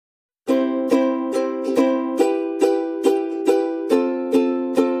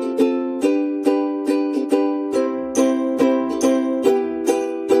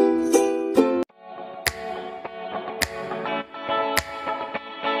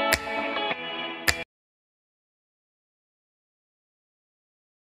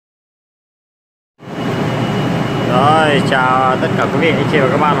Rồi, chào tất cả quý vị anh chị và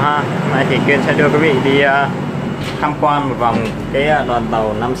các bạn ha. Nay thì Kiên sẽ đưa quý vị đi tham quan một vòng cái đoàn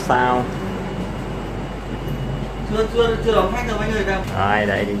tàu 5 sao. Chưa đón khách đâu anh ơi. Rồi,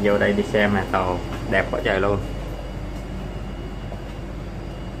 đây đi vô đây đi xem này, tàu đẹp quá trời luôn.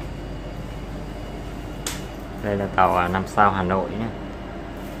 Đây là tàu 5 sao Hà Nội nhé.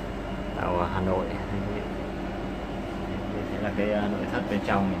 Tàu Hà Nội. Đây là cái nội thất bên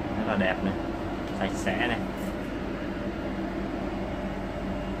trong này, rất là đẹp này, sạch sẽ này.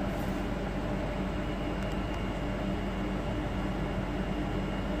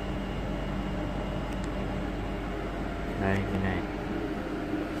 Đây cái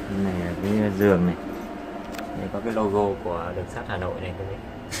này là cái giường này. Đây có cái logo của đường sắt Hà Nội này quý vị.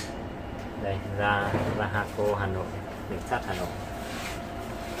 Đây ra Haco Hà Nội, đường sắt Hà Nội.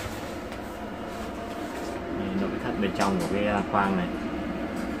 Đây, nội thất bên trong của cái khoang này.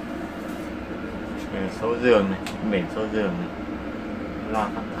 Đây, số giường này, biển số giường này, loa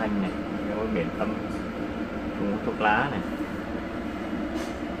phát thanh này, cái biển cấm không có thuốc lá này.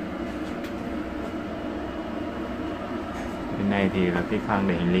 Bên này thì là cái khoang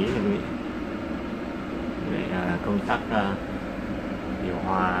để hành lý này quý vị. Để công tắc điều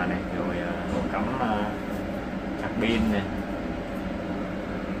hòa này, rồi ổ cắm sạc pin này.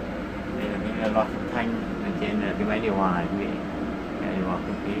 Đây là cái loa phát thanh, ở trên là cái máy điều hòa này quý vị, cái điều hòa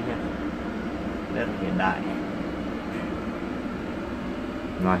không khí nhé, rất là hiện đại.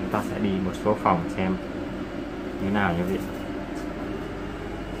 Rồi chúng ta sẽ đi một số phòng xem như thế nào nha quý vị.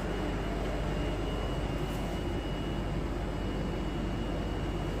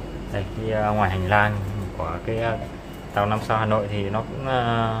 Đây, cái ngoài hành lang của cái tàu 5 sao Hà Nội thì nó cũng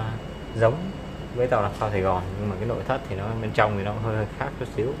giống với tàu 5 sao Sài Gòn, nhưng mà cái nội thất thì nó bên trong thì nó hơi khác chút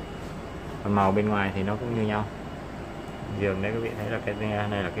xíu, còn màu bên ngoài thì nó cũng như nhau. Giường đấy quý vị thấy là cái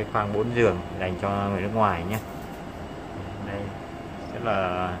này là cái khoang 4 giường dành cho người nước ngoài nhé. Đây rất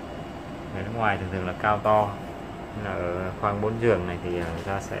là người nước ngoài thường là cao to, nên là ở khoang 4 giường này thì người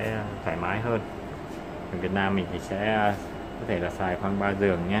ta sẽ thoải mái hơn. Ở Việt Nam mình thì sẽ có thể là xài khoang 3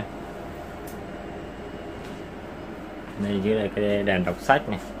 giường nhé. Đây dưới đây cái đèn đọc sách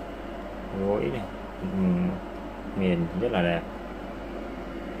này, gối này, miền rất là đẹp.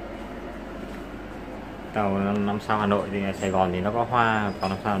 Tàu 5 sao Hà Nội thì Sài Gòn thì nó có hoa, tàu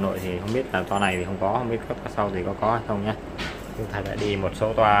 5 sao Hà Nội thì không biết là toa này thì không có, không biết toa sau thì có hay không nhé. Chúng ta sẽ đi một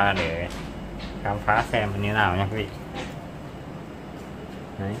số toa để khám phá xem như thế nào nha quý vị.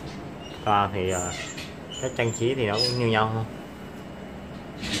 Đấy, toa thì các trang trí thì nó cũng như nhau thôi,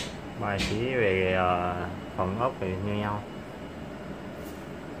 bài trí về phòng ốc thì như nhau.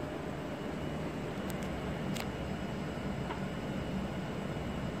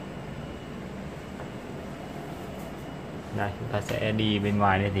 Đây chúng ta sẽ đi bên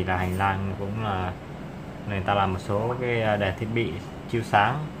ngoài đây thì là hành lang, cũng là người ta làm một số cái đèn thiết bị chiếu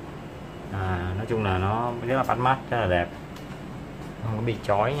sáng, nói chung là nó rất là bắt mắt, rất là đẹp, không có bị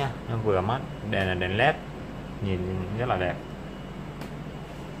chói nha, nó vừa mắt. Đèn là đèn led, nhìn rất là đẹp.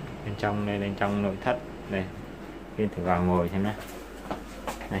 Bên trong đây, bên trong nội thất đây, Kiên thử vào ngồi xem nhé.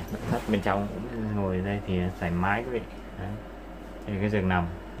 Này, nội thất bên trong cũng ngồi đây thì thoải mái quý vị. Đấy. Đây là cái giường nằm,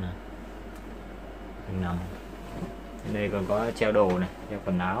 giường nằm. Đây còn có treo đồ này, treo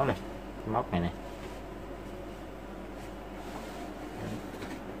quần áo này, móc này này.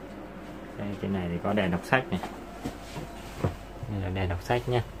 Đây, trên này thì có đèn đọc sách này. Đây là đèn đọc sách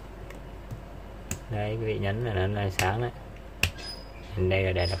nha. Đây quý vị nhấn là nó lên sáng đấy. Đây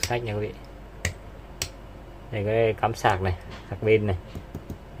là đèn đọc sách nha quý vị. Đây có cái cắm sạc này, sạc pin này.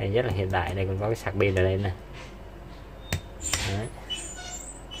 Đây rất là hiện đại, đây còn có cái sạc pin ở đây này. Đấy.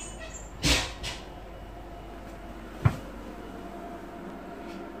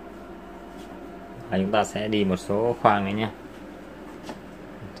 Và chúng ta sẽ đi một số khoang này nhé,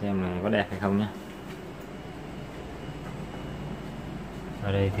 xem là có đẹp hay không nhé.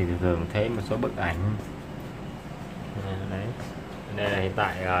 Ở đây thì thường thấy một số bức ảnh. Đấy. Đây là hiện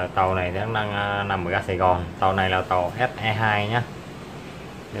tại tàu này đang nằm ở ga Sài Gòn. Tàu này là tàu F22 nhé.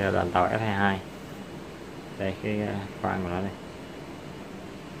 Đây là đoàn tàu F22. Đây cái khoang của nó đây.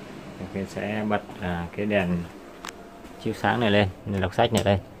 Mình sẽ bật cái đèn chiếu sáng này lên, đèn đọc sách này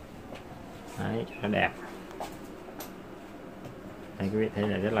đây. Đấy, rất là đẹp. Đây quý vị thấy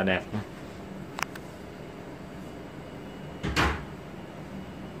là rất là đẹp nhé.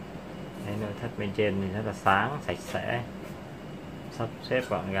 Đây, nội thất bên trên thì rất là sáng, sạch sẽ, sắp xếp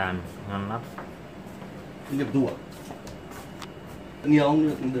gọn gàng, ngăn nắp. Nhập tủ à? Nhiều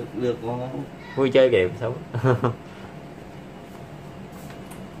không được có vui chơi kể cuộc sống.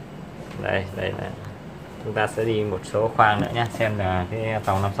 Đây chúng ta sẽ đi một số khoang nữa nhé, xem là cái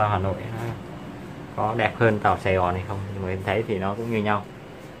tàu 5 sao Hà Nội có đẹp hơn tàu Sài Gòn hay không, nhưng mà em thấy thì nó cũng như nhau.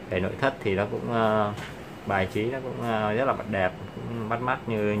 Về nội thất thì nó cũng bài trí nó cũng rất là đẹp, cũng bắt mắt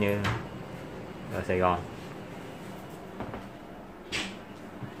như ở Sài Gòn.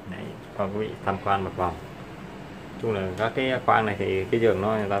 Đấy, cho quý vị tham quan một vòng. Chung là các cái khoang này thì cái giường nó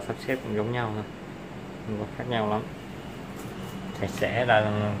người ta sắp xếp cũng giống nhau thôi, không có khác nhau lắm. Sạch sẽ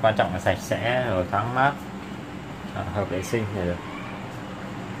là quan trọng, là sạch sẽ rồi thoáng mát, hợp vệ sinh này được.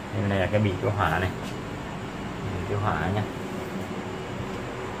 Đây này là cái bình cứu hỏa này, bình cứu hỏa nhé.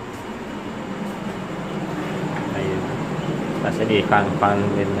 Đây ta sẽ đi khoang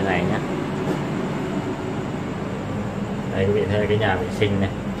bên này nhé. Đây quý vị thấy cái nhà vệ sinh này,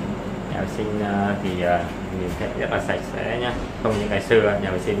 nhà vệ sinh thì nhìn thấy rất là sạch sẽ nhá, không như ngày xưa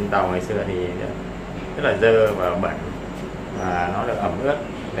nhà vệ sinh tàu ngày xưa thì rất là dơ và bẩn và nó được ẩm ướt.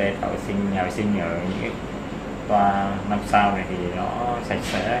 Đây tàu vệ sinh, nhà vệ sinh ở những cái toa 5 sao này thì nó sạch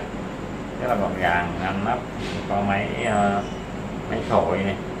sẽ, rất là gọn gàng, ngăn nắp, có máy thổi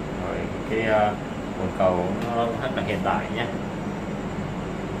này, rồi cái bồn cầu nó rất là hiện đại nhé.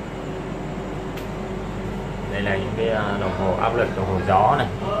 Đây là những cái đồng hồ áp lực, đồng hồ gió này,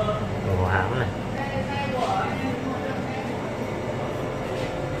 đồng hồ hãm này.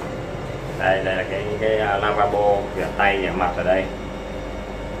 Đây là cái lavabo rửa tay rửa mặt ở đây,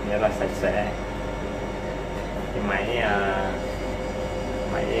 rất là sạch sẽ. Cái máy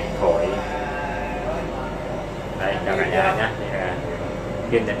thổi. Đây chào cả nhà nhé, đây là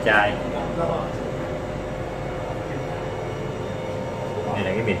Kiên đẹp trai. Đây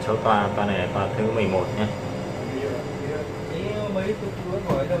là cái biển số toa này là toa thứ 11 nhé. Mấy tôi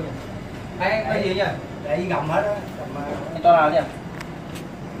ngồi đâu nhỉ? Cái gì nhỉ? Để gầm hết á, gầm to nào nhỉ?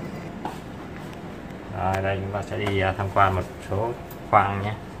 Rồi đây chúng ta sẽ đi tham quan một số khoang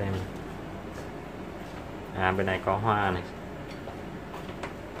nhé, xem. Bên này có hoa này.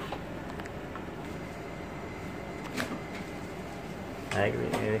 Đấy,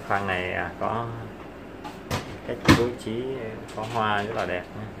 cái khoang này có cách bố trí có hoa rất là đẹp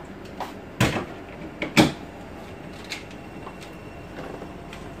nhé.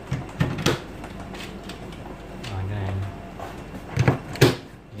 Rồi, cái này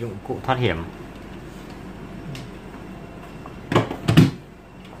dụng cụ thoát hiểm.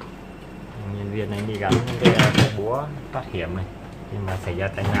 Nhân viên này đi gắn cái búa thoát hiểm này, nhưng mà xảy ra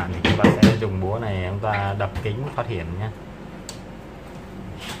tai nạn thì chúng ta sẽ dùng búa này chúng ta đập kính thoát hiểm nhé.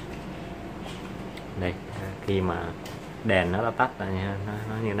 Đây, khi mà đèn nó đã tắt là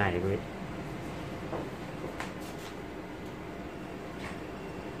nó như này quý vị.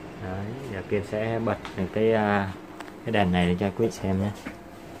 Đấy, giờ Kiên sẽ bật cái đèn này để cho quý vị xem nhé.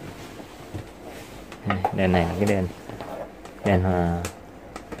 Đèn này là cái đèn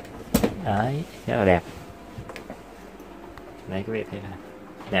đấy, rất là đẹp. Đấy quý vị thấy là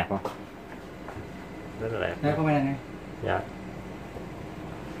đẹp không? Rất là đẹp. Đây có đèn này. Dạ.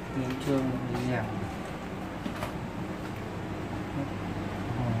 Nhìn trương nhàng.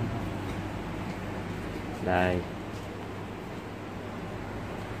 Đây.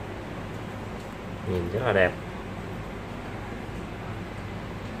 Nhìn rất là đẹp.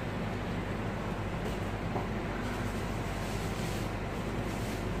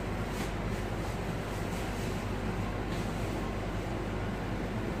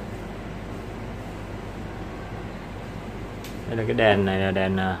 Đây là cái đèn này, là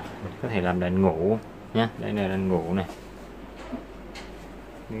đèn có thể làm đèn ngủ nhé. Đây là đèn ngủ này.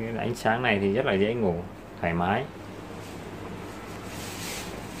 Cái ánh sáng này thì rất là dễ ngủ, thoải mái.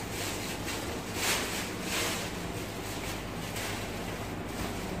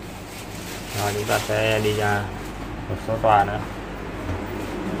 Rồi chúng ta sẽ đi ra một số toa nữa.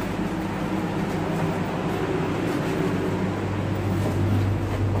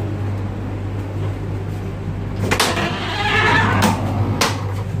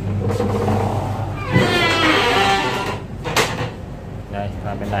 Đây,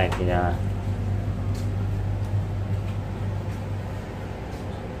 và bên này thì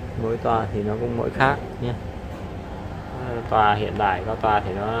mỗi toa thì nó cũng mỗi khác nhé. Toa hiện đại, có toa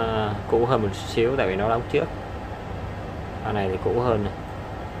thì nó cũ hơn một xíu tại vì nó đóng trước. Toa này thì cũ hơn này.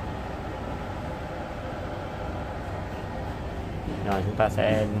 Rồi chúng ta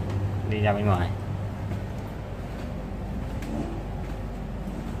sẽ đi ra bên ngoài.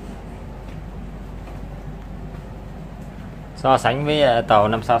 So sánh với tàu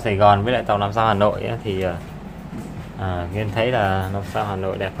 5 sao Sài Gòn với lại tàu 5 sao Hà Nội ấy, thì Kiên thấy là 5 sao Hà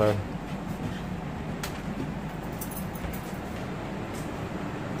Nội đẹp hơn.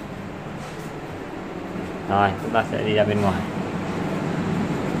 Rồi chúng ta sẽ đi ra bên ngoài.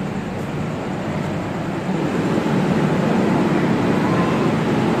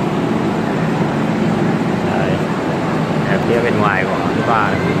 phía bên ngoài của cái tòa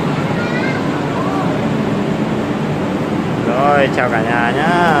này. Rồi chào cả nhà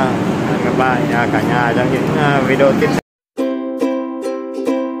nhá, hẹn gặp lại cả nhà trong những video tiếp theo.